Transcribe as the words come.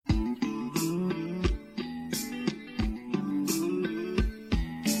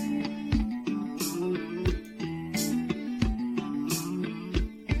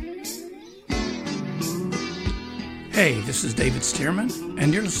Hey, this is David Stearman,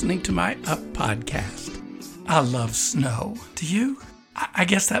 and you're listening to my Up podcast. I love snow. Do you? I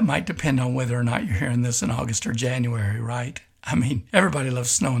guess that might depend on whether or not you're hearing this in August or January, right? I mean, everybody loves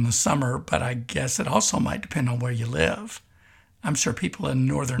snow in the summer, but I guess it also might depend on where you live. I'm sure people in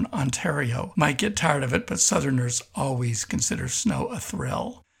northern Ontario might get tired of it, but southerners always consider snow a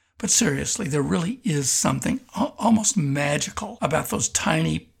thrill. But seriously, there really is something almost magical about those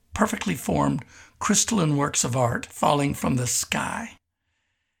tiny, perfectly formed, crystalline works of art falling from the sky.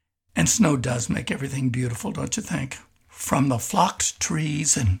 And snow does make everything beautiful, don't you think? From the flocked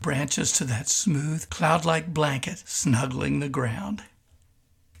trees and branches to that smooth, cloud-like blanket snuggling the ground.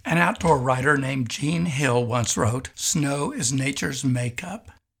 An outdoor writer named Jean Hill once wrote, "Snow is nature's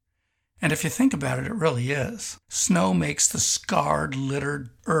makeup." And if you think about it, it really is. Snow makes the scarred, littered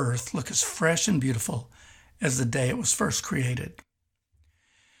earth look as fresh and beautiful as the day it was first created.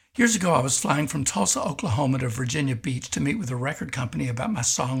 Years ago, I was flying from Tulsa, Oklahoma to Virginia Beach to meet with a record company about my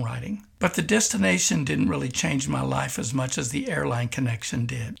songwriting. But the destination didn't really change my life as much as the airline connection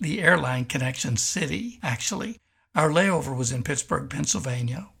did. The airline connection city, actually. Our layover was in Pittsburgh,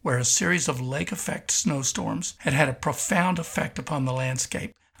 Pennsylvania, where a series of lake-effect snowstorms had a profound effect upon the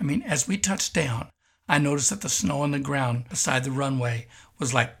landscape. I mean, as we touched down, I noticed that the snow on the ground beside the runway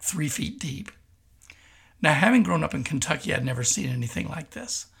was like 3 feet deep. Now, having grown up in Kentucky, I'd never seen anything like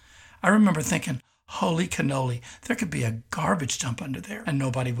this. I remember thinking, holy cannoli, there could be a garbage dump under there, and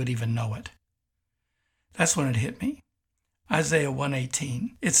nobody would even know it. That's when it hit me. Isaiah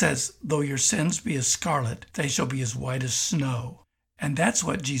 1:18. It says, "Though your sins be as scarlet, they shall be as white as snow." And that's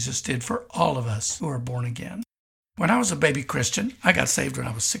what Jesus did for all of us who are born again. When I was a baby Christian, I got saved when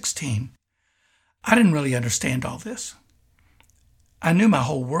I was 16. I didn't really understand all this. I knew my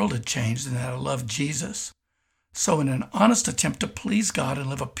whole world had changed and that I loved Jesus. So in an honest attempt to please God and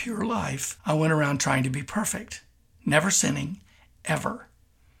live a pure life, I went around trying to be perfect, never sinning, ever.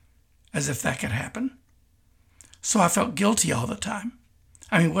 As if that could happen. So I felt guilty all the time.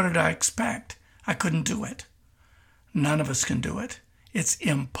 I mean, what did I expect? I couldn't do it. None of us can do it. It's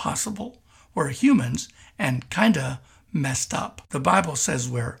impossible. We're humans and kinda messed up. The Bible says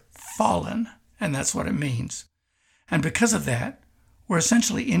we're fallen, and that's what it means. And because of that, we're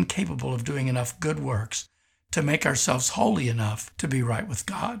essentially incapable of doing enough good works to make ourselves holy enough to be right with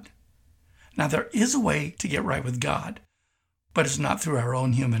God. Now, there is a way to get right with God, but it's not through our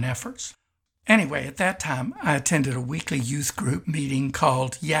own human efforts. Anyway, at that time, I attended a weekly youth group meeting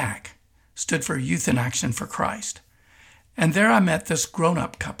called YAC, stood for Youth in Action for Christ. And there I met this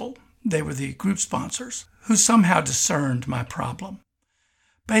grown-up couple. They were the group sponsors, who somehow discerned my problem.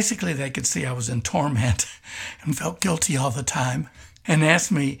 Basically, they could see I was in torment and felt guilty all the time, and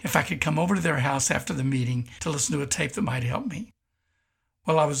asked me if I could come over to their house after the meeting to listen to a tape that might help me.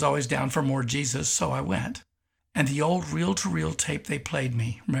 Well, I was always down for more Jesus, so I went. And the old reel-to-reel tape they played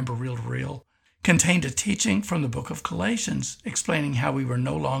me, remember reel-to-reel, contained a teaching from the book of Galatians explaining how we were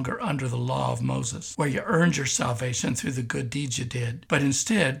no longer under the law of Moses, where you earned your salvation through the good deeds you did, but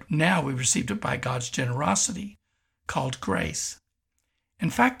instead, now we received it by God's generosity, called grace.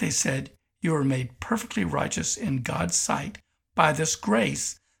 In fact, they said, you were made perfectly righteous in God's sight by this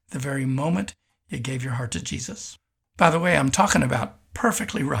grace the very moment you gave your heart to Jesus. By the way, I'm talking about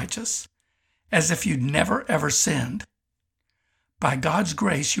perfectly righteous, as if you'd never ever sinned. By God's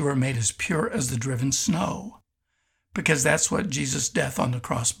grace, you are made as pure as the driven snow, because that's what Jesus' death on the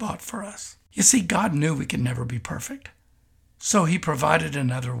cross bought for us. You see, God knew we could never be perfect, so he provided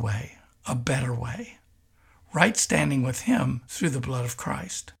another way, a better way, right standing with him through the blood of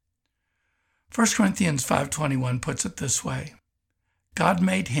Christ. 1 Corinthians 5:21 puts it this way, God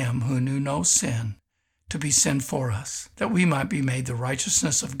made him who knew no sin to be sin for us, that we might be made the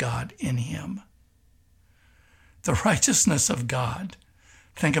righteousness of God in him. The righteousness of God.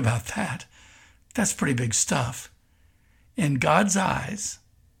 Think about that. That's pretty big stuff. In God's eyes,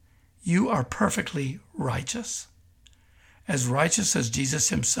 you are perfectly righteous as Jesus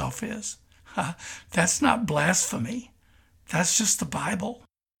himself is. That's not blasphemy. That's just the Bible.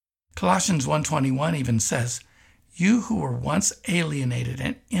 Colossians 1:21 even says, you who were once alienated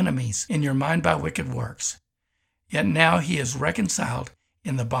and enemies in your mind by wicked works, yet now he is reconciled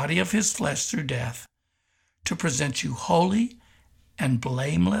in the body of his flesh through death, to present you holy and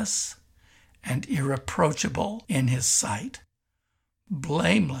blameless and irreproachable in his sight.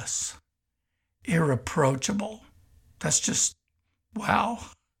 Blameless, irreproachable. That's just, wow.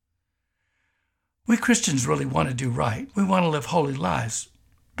 We Christians really want to do right. We want to live holy lives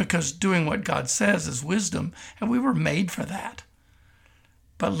because doing what God says is wisdom, and we were made for that.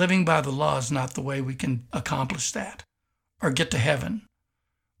 But living by the law is not the way we can accomplish that or get to heaven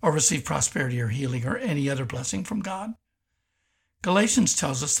or receive prosperity or healing or any other blessing from God. Galatians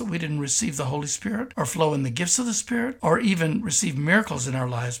tells us that we didn't receive the Holy Spirit or flow in the gifts of the Spirit or even receive miracles in our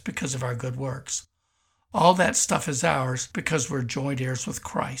lives because of our good works. All that stuff is ours because we're joint heirs with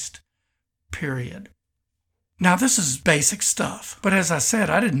Christ. Period. Now, this is basic stuff, but as I said,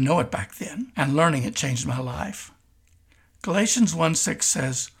 I didn't know it back then, and learning it changed my life. Galatians 1:6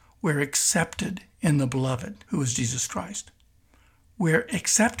 says, we're accepted in the Beloved, who is Jesus Christ. We're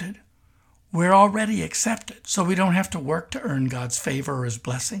accepted. We're already accepted, so we don't have to work to earn God's favor or His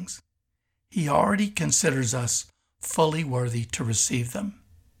blessings. He already considers us fully worthy to receive them.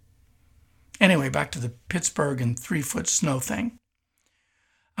 Anyway, back to the Pittsburgh and 3-foot snow thing.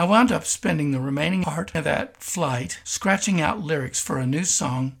 I wound up spending the remaining part of that flight scratching out lyrics for a new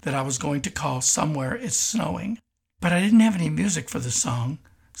song that I was going to call Somewhere It's Snowing. But I didn't have any music for the song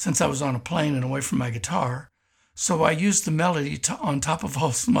since I was on a plane and away from my guitar, so I used the melody On Top of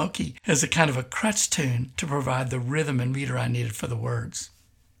Old Smoky as a kind of a crutch tune to provide the rhythm and meter I needed for the words.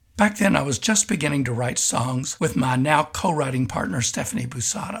 Back then, I was just beginning to write songs with my now co-writing partner, Stephanie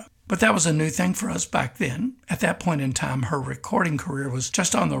Busada. But that was a new thing for us back then. At that point in time, her recording career was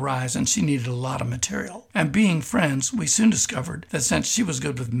just on the rise and she needed a lot of material. And being friends, we soon discovered that since she was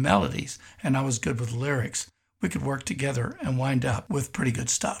good with melodies and I was good with lyrics, we could work together and wind up with pretty good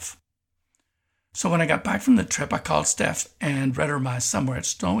stuff. So when I got back from the trip, I called Steph and read her my Somewhere It's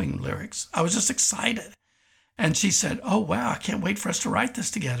Snowing lyrics. I was just excited. And she said, oh, wow, I can't wait for us to write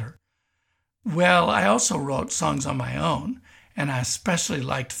this together. Well, I also wrote songs on my own, and I especially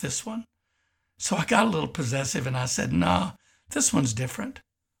liked this one. So I got a little possessive and I said, nah, this one's different,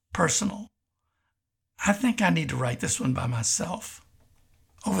 personal. I think I need to write this one by myself.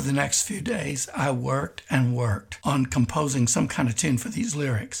 Over the next few days, I worked and worked on composing some kind of tune for these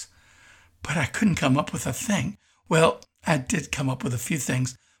lyrics. But I couldn't come up with a thing. Well, I did come up with a few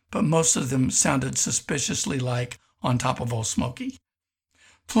things, but most of them sounded suspiciously like On Top of Old Smoky.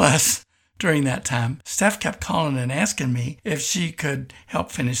 Plus, during that time, Steph kept calling and asking me if she could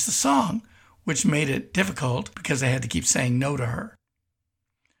help finish the song, which made it difficult because I had to keep saying no to her.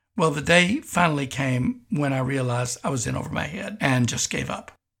 Well, the day finally came when I realized I was in over my head and just gave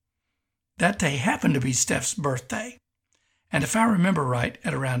up. That day happened to be Steph's birthday. And if I remember right,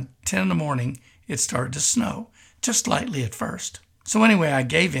 at around 10 in the morning, it started to snow, just lightly at first. So anyway, I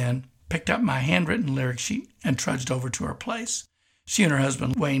gave in, picked up my handwritten lyric sheet, and trudged over to her place. She and her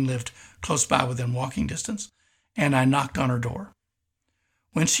husband, Wayne, lived close by within walking distance, and I knocked on her door.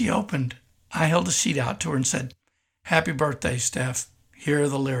 When she opened, I held a sheet out to her and said, "Happy birthday, Steph. Here are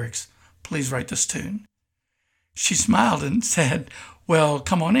the lyrics. Please write this tune." She smiled and said, "Well,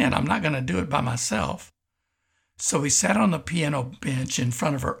 come on in. I'm not going to do it by myself." So we sat on the piano bench in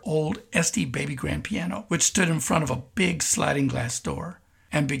front of her old SD baby grand piano, which stood in front of a big sliding glass door,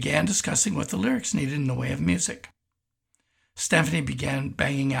 and began discussing what the lyrics needed in the way of music. Stephanie began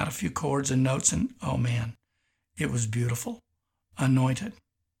banging out a few chords and notes, and oh man, it was beautiful, anointed.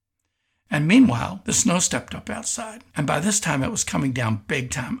 And meanwhile, the snow stepped up outside, and by this time it was coming down big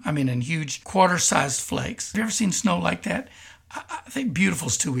time. I mean, in huge quarter-sized flakes. Have you ever seen snow like that? I think beautiful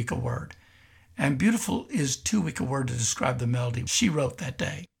is too weak a word. And beautiful is too weak a word to describe the melody she wrote that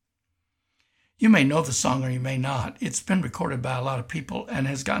day. You may know the song or you may not. It's been recorded by a lot of people and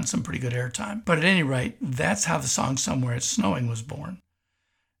has gotten some pretty good airtime. But at any rate, that's how the song Somewhere It's Snowing was born.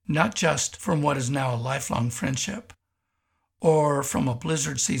 Not just from what is now a lifelong friendship, or from a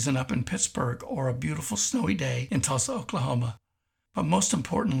blizzard season up in Pittsburgh, or a beautiful snowy day in Tulsa, Oklahoma. But most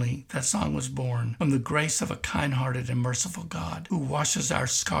importantly, that song was born from the grace of a kind-hearted and merciful God who washes our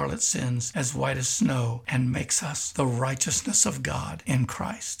scarlet sins as white as snow and makes us the righteousness of God in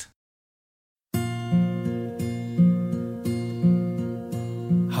Christ. I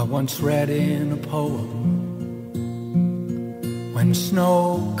once read in a poem, when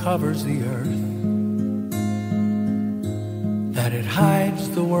snow covers the earth, that it hides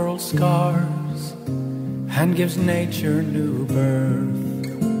the world's scars and gives nature new birth.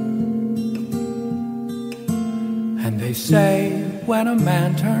 And they say when a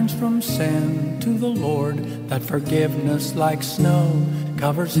man turns from sin to the Lord, that forgiveness like snow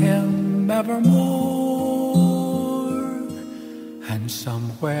covers him evermore. And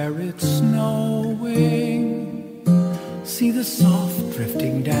somewhere it's snowing, see the soft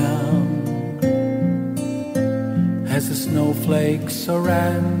drifting down as the snowflakes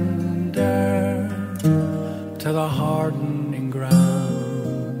surrender to the hardening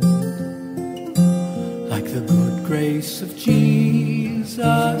ground. Like the good grace of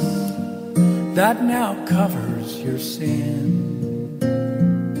Jesus that now covers your sin,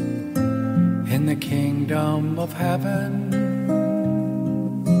 in the kingdom of heaven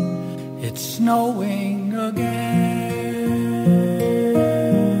It's snowing again.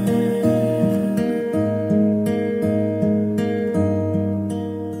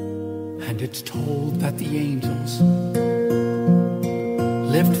 And it's told that the angels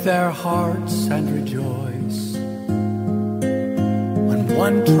lift their hearts and rejoice when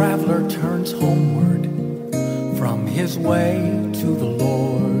one traveler turns homeward from his way to the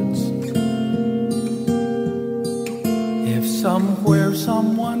Lord's. If somewhere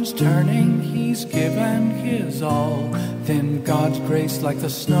someone's turning, he's given his all, then God's grace like the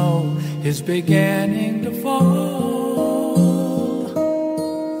snow is beginning to fall.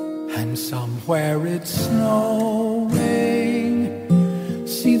 And somewhere it's snowing,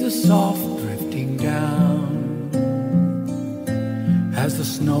 see the soft drifting down as the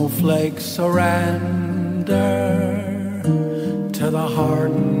snowflakes surrender to the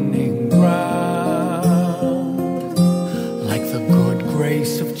hardening ground. Like the good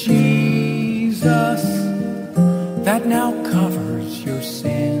grace of Jesus that now covers your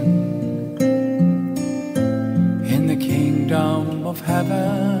sin in the kingdom of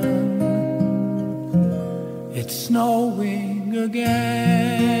heaven, it's snowing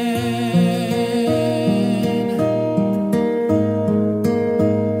again.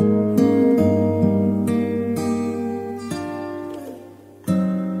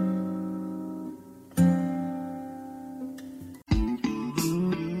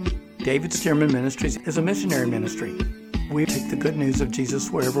 David Stearman Ministries is a missionary ministry. We take the good news of Jesus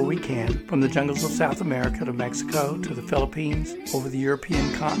wherever we can, from the jungles of South America to Mexico to the Philippines, over the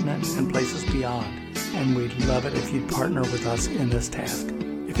European continent, and places beyond. And we'd love it if you'd partner with us in this task.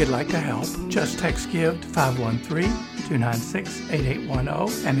 If you'd like to help, just text GIVE to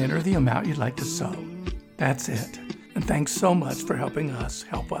 513-296-8810 and enter the amount you'd like to sow. That's it. And thanks so much for helping us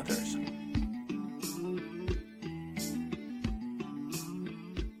help others.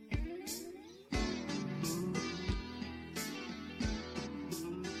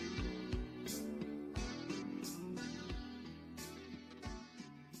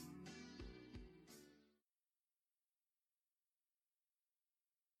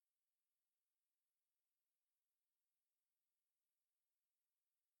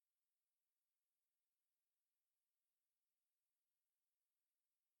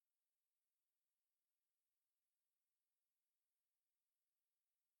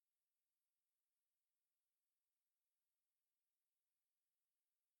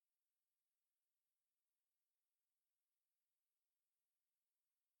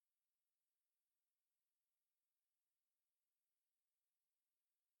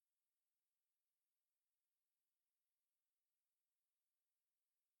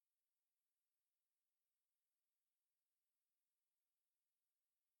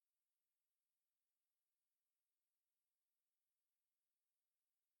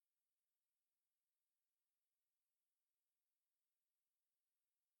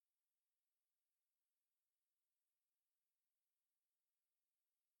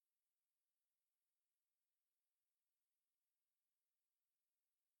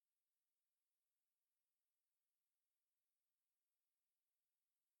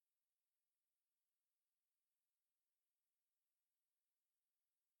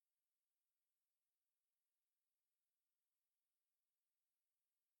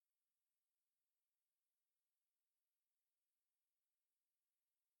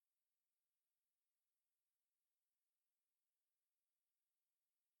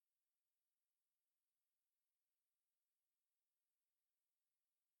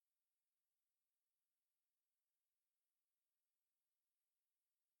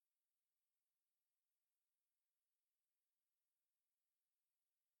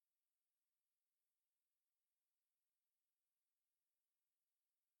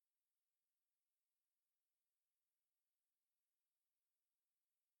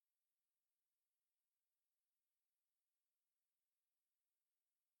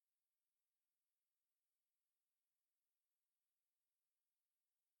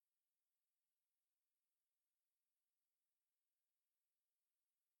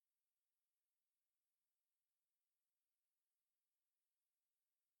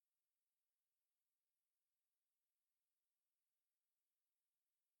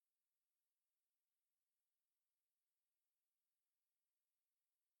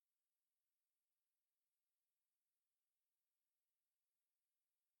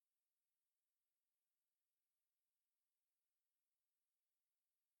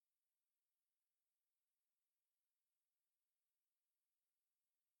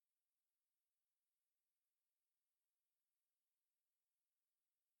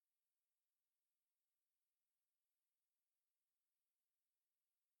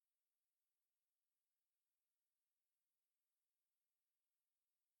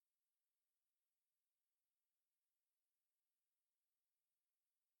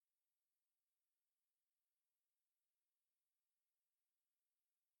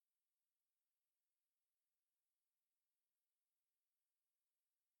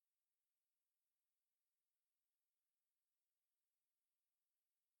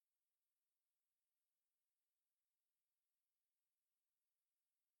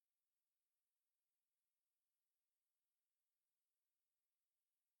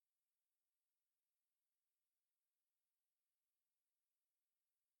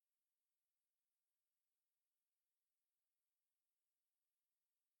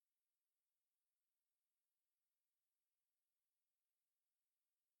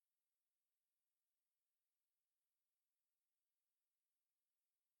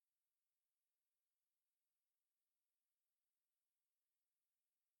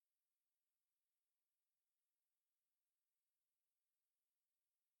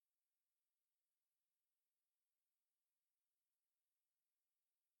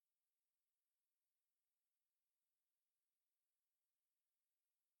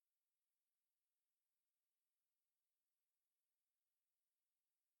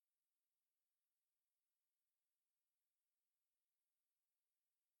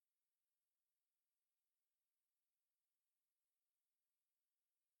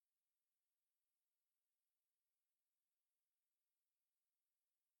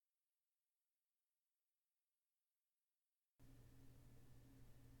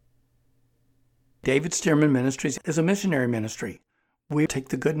 David Stearman Ministries is a missionary ministry. We take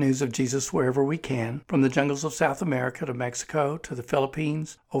the good news of Jesus wherever we can, from the jungles of South America to Mexico to the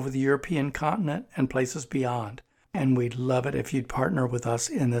Philippines, over the European continent, and places beyond. And we'd love it if you'd partner with us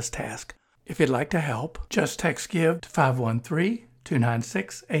in this task. If you'd like to help, just text GIVE to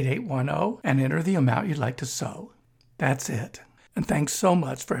 513-296-8810 and enter the amount you'd like to sow. That's it. And thanks so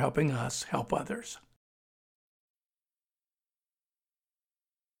much for helping us help others.